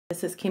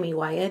This is Kimmy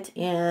Wyatt,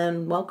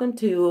 and welcome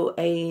to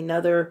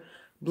another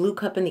Blue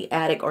Cup in the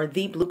Attic, or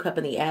the Blue Cup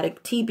in the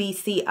Attic,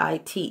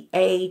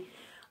 TBCITA.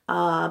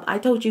 I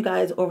told you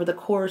guys over the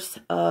course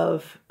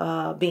of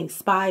being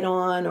spied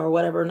on or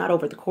whatever, not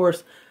over the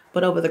course,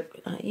 but over the,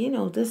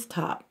 this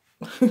top.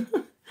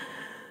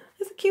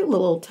 It's a cute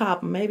little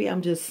top. Maybe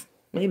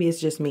it's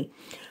just me.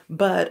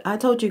 But I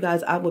told you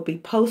guys I would be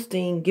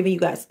posting, giving you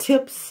guys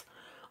tips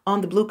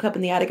on the Blue Cup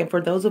in the Attic. And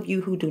for those of you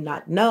who do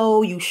not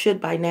know, you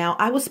should by now.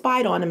 I was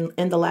spied on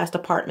in the last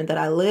apartment that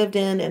I lived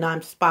in, and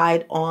I'm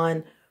spied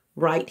on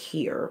right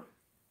here.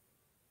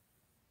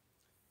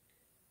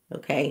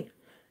 Okay.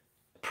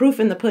 Proof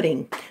in the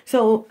pudding.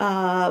 So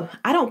I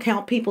don't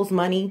count people's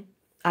money.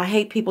 I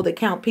hate people that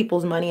count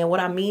people's money. And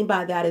what I mean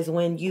by that is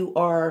when you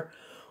are,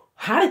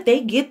 how did they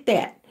get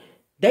that?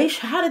 They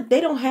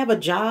don't have a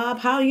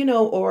job?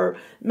 Or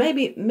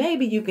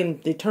maybe you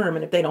can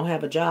determine if they don't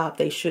have a job,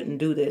 they shouldn't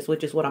do this,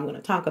 which is what I'm going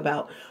to talk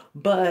about.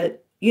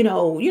 But,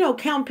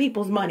 count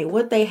people's money,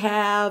 what they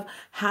have,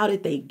 how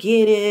did they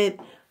get it?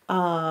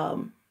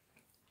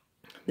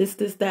 This,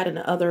 that, and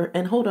the other.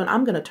 And hold on,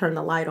 I'm going to turn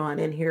the light on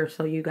in here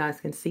so you guys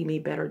can see me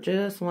better.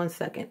 Just 1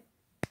 second.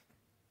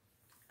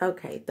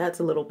 Okay, that's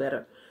a little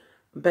better.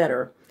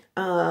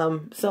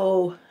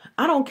 So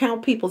I don't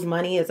count people's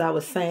money, as I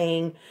was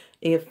saying.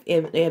 If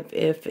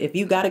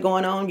you got it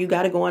going on, you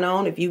got it going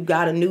on. If you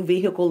got a new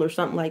vehicle or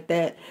something like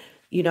that,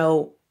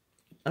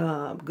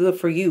 good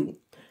for you.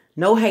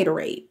 No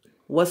haterade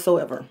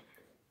whatsoever.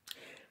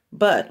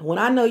 But when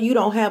I know you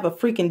don't have a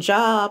freaking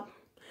job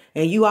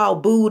and you all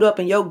booed up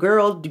and your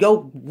girls, yo,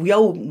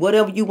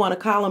 whatever you want to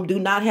call them, do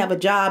not have a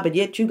job, but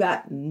yet you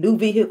got new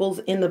vehicles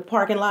in the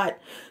parking lot.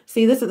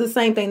 See, this is the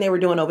same thing they were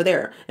doing over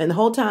there. And the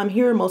whole time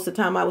here, most of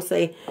the time I would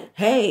say,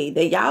 hey,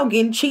 y'all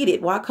getting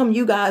cheated. Why come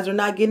you guys are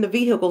not getting the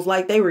vehicles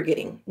like they were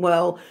getting?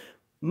 Well,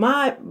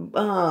 my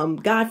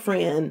guy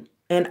friend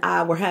and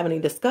I were having a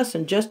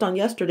discussion just on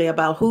yesterday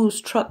about whose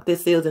truck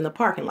this is in the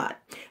parking lot.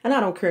 And I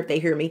don't care if they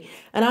hear me.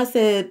 And I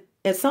said,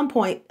 at some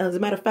point, as a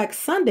matter of fact,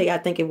 Sunday, I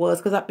think it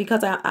was,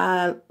 because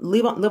I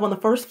live on the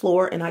first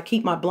floor and I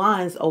keep my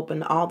blinds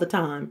open all the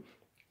time.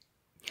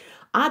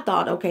 I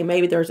thought, okay,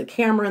 maybe there's a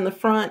camera in the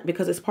front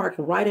because it's parked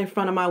right in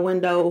front of my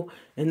window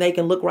and they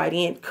can look right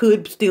in.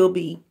 Could still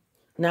be,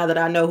 now that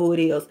I know who it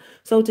is.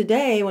 So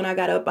today when I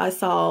got up, I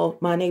saw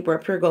my neighbor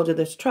up here go to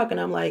this truck and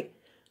I'm like,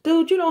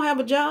 dude, you don't have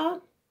a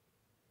job?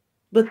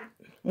 But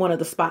one of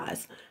the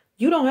spies.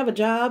 You don't have a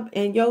job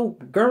and your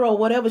girl,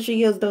 whatever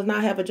she is, does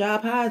not have a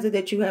job. How is it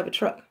that you have a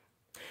truck?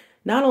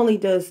 Not only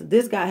does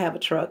this guy have a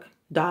truck,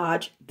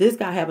 Dodge, this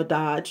guy have a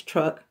Dodge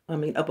truck,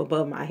 up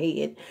above my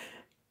head,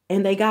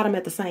 and they got him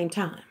at the same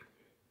time.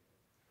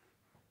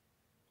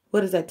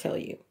 What does that tell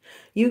you?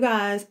 You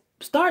guys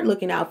start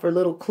looking out for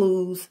little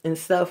clues and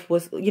stuff,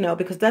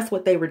 because that's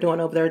what they were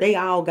doing over there. They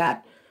all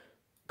got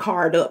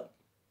carred up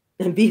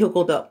and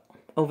vehicled up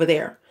over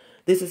there.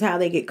 This is how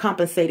they get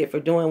compensated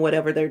for doing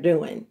whatever they're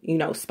doing,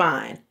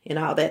 spying and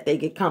all that. They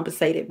get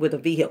compensated with a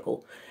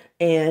vehicle.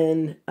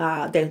 And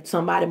then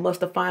somebody must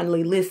have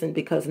finally listened,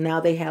 because now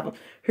they have them.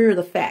 Here are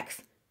the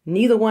facts.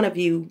 Neither one of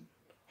you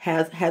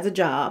has a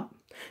job.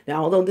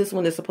 Now, although this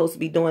one is supposed to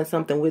be doing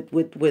something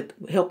with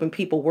helping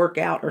people work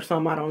out or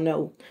something, I don't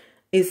know,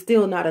 it's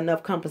still not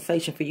enough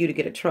compensation for you to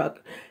get a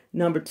truck.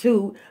 Number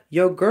two,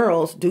 your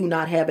girls do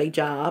not have a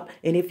job.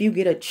 And if you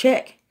get a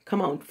check,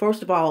 come on,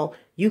 first of all,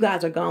 you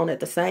guys are gone at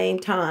the same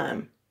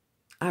time,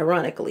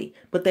 ironically.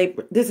 But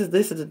this is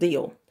the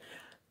deal.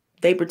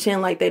 They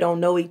pretend like they don't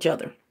know each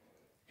other.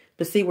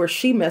 But see, where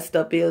she messed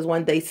up is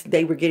when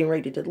they were getting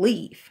ready to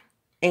leave.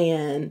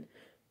 And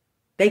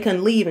they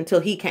couldn't leave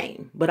until he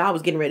came. But I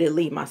was getting ready to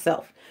leave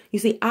myself. You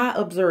see, I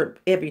observed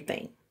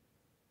everything.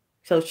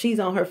 So she's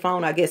on her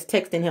phone, I guess,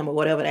 texting him or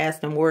whatever to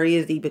ask him where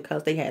is he,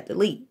 because they had to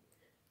leave.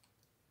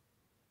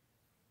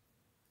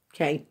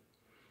 Okay.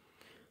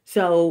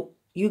 So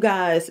you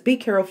guys be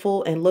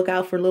careful and look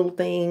out for little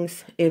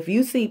things. If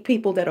you see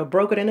people that are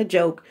broker than a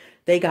joke,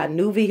 they got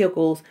new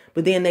vehicles,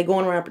 but then they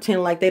going around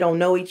pretending like they don't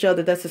know each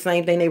other. That's the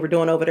same thing they were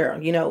doing over there,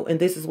 and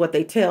this is what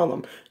they tell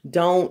them.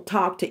 Don't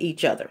talk to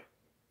each other.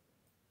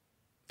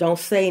 Don't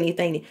say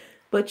anything.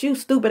 But you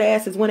stupid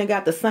asses went and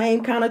got the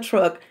same kind of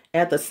truck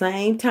at the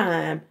same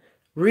time.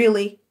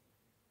 Really?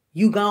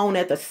 You gone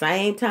at the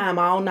same time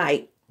all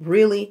night?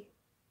 Really?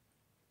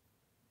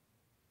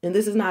 And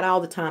this is not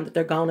all the time that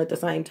they're gone at the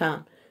same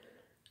time.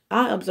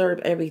 I observe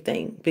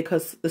everything,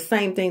 because the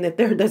same thing that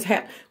does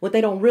happen, what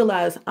they don't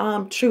realize,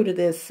 I'm true to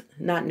this,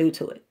 not new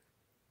to it.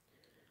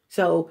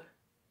 So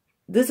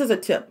this is a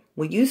tip.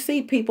 When you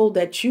see people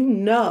that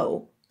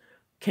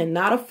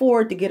cannot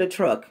afford to get a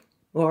truck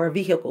or a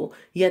vehicle,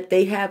 yet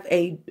they have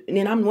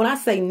when I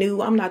say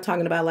new, I'm not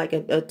talking about like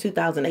a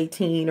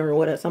 2018 or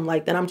whatever, something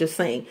like that. I'm just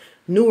saying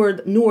newer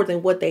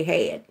than what they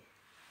had,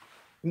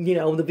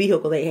 the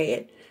vehicle they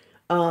had.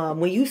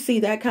 When you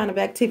see that kind of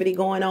activity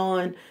going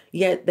on,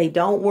 yet they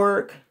don't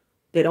work,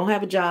 they don't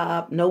have a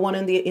job, no one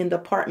in the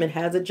apartment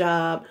has a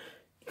job.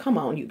 Come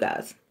on, you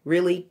guys.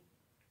 Really?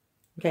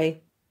 Okay.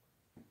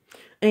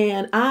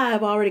 And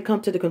I've already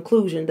come to the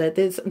conclusion that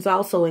this is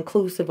also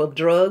inclusive of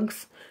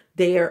drugs.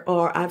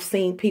 I've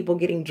seen people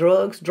getting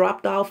drugs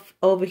dropped off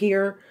over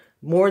here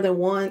more than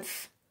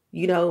once.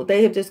 You know,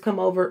 they have just come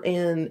over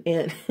and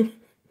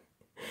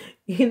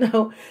you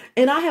know,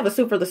 and I have a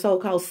soup for the soul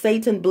called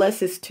Satan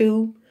Blesses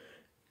Too.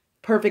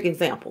 Perfect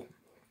example.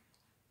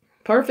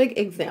 Perfect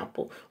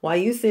example. While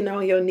you sitting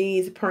on your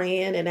knees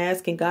praying and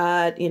asking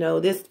God, you know,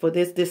 this for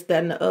this, that,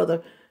 and the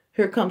other,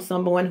 here comes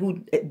someone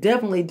who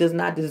definitely does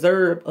not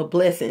deserve a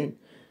blessing,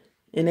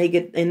 and they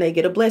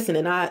get a blessing.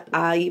 And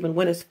I even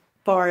went as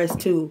far as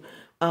to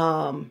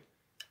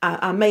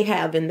I may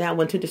have in that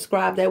one to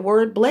describe that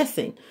word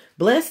blessing.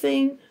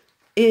 Blessing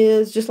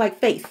is just like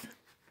faith.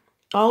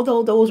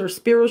 Although those are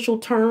spiritual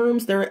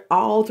terms, they're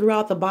all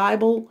throughout the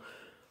Bible.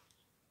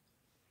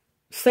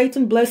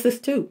 Satan blesses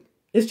too.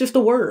 It's just a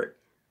word.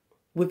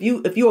 If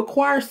you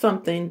acquire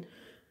something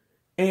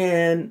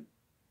and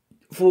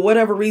for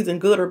whatever reason,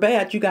 good or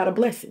bad, you got a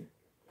blessing.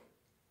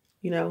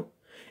 You know,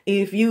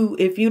 if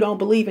you don't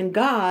believe in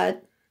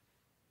God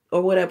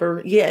or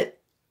whatever, yet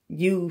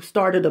you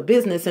started a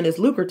business and it's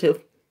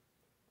lucrative,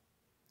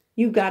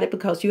 you got it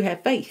because you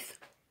have faith.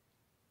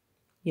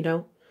 You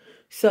know,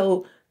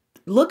 so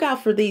look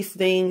out for these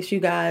things, you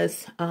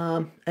guys,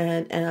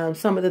 and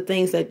some of the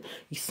things that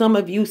some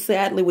of you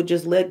sadly would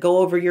just let go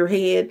over your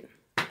head.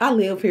 I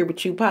live here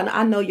with you, partner.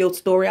 I know your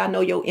story. I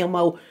know your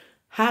MO.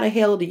 How the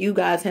hell do you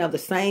guys have the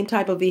same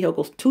type of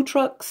vehicles? 2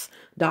 trucks,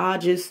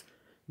 Dodges,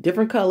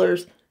 different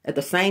colors at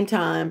the same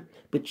time,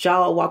 but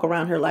y'all walk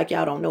around here like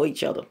y'all don't know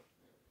each other.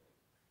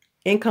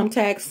 Income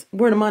tax,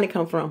 where the money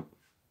come from?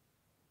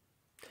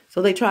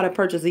 So they try to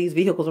purchase these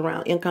vehicles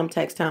around income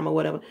tax time or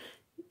whatever.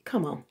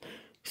 Come on.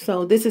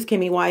 So this is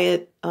Kimmy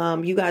Wyatt.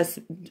 You guys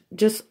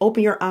just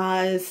open your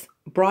eyes,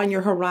 broaden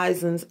your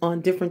horizons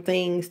on different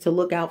things to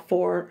look out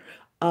for,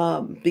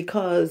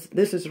 because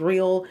this is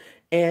real,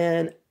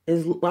 and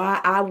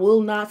I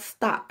will not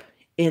stop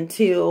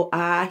until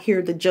I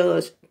hear the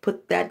judge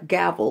put that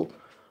gavel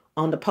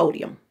on the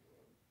podium.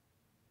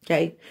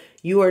 Okay.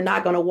 You are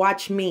not going to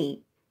watch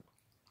me.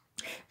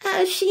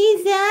 Oh,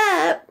 she's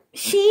up.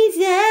 She's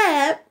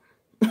up.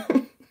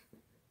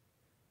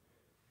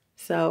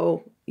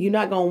 So you're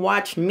not going to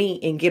watch me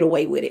and get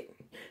away with it.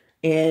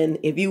 And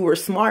if you were a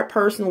smart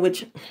person,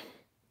 which,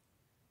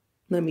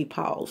 let me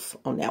pause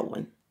on that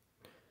one.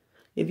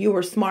 If you were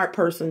a smart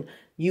person,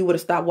 you would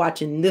have stopped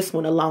watching this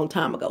one a long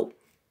time ago.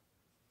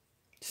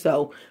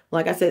 So,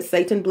 like I said,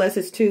 Satan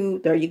blesses too.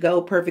 There you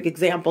go. Perfect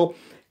example.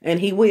 And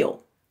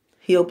he'll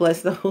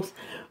bless those.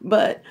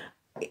 But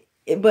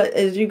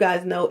as you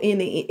guys know, in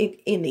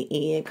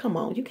the end, come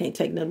on, you can't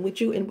take nothing with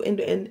you. And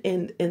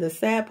the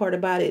sad part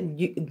about it,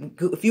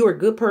 if you're a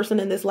good person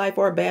in this life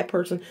or a bad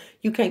person,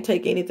 you can't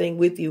take anything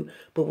with you.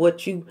 But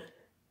what you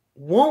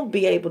won't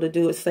be able to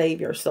do is save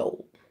your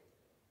soul.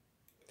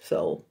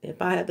 So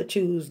if I have to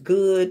choose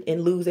good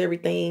and lose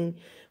everything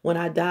when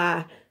I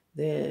die,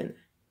 then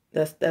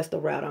that's the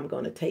route I'm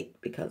going to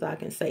take, because I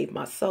can save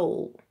my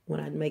soul when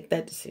I make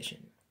that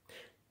decision.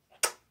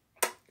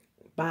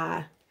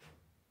 Bye.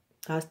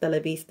 Hasta la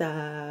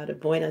vista.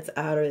 Buenas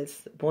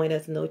aires.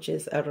 Buenas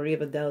noches.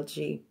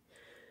 Arrivederci.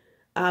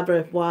 Au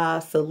revoir.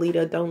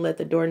 Salita. Don't let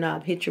the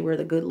doorknob hit you where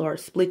the good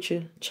Lord split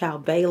you. Ciao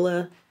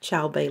Bella.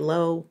 Ciao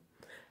Bello.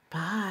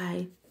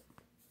 Bye.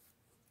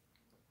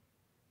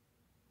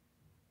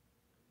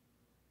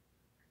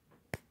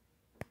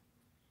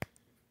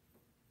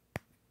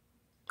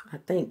 I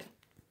think.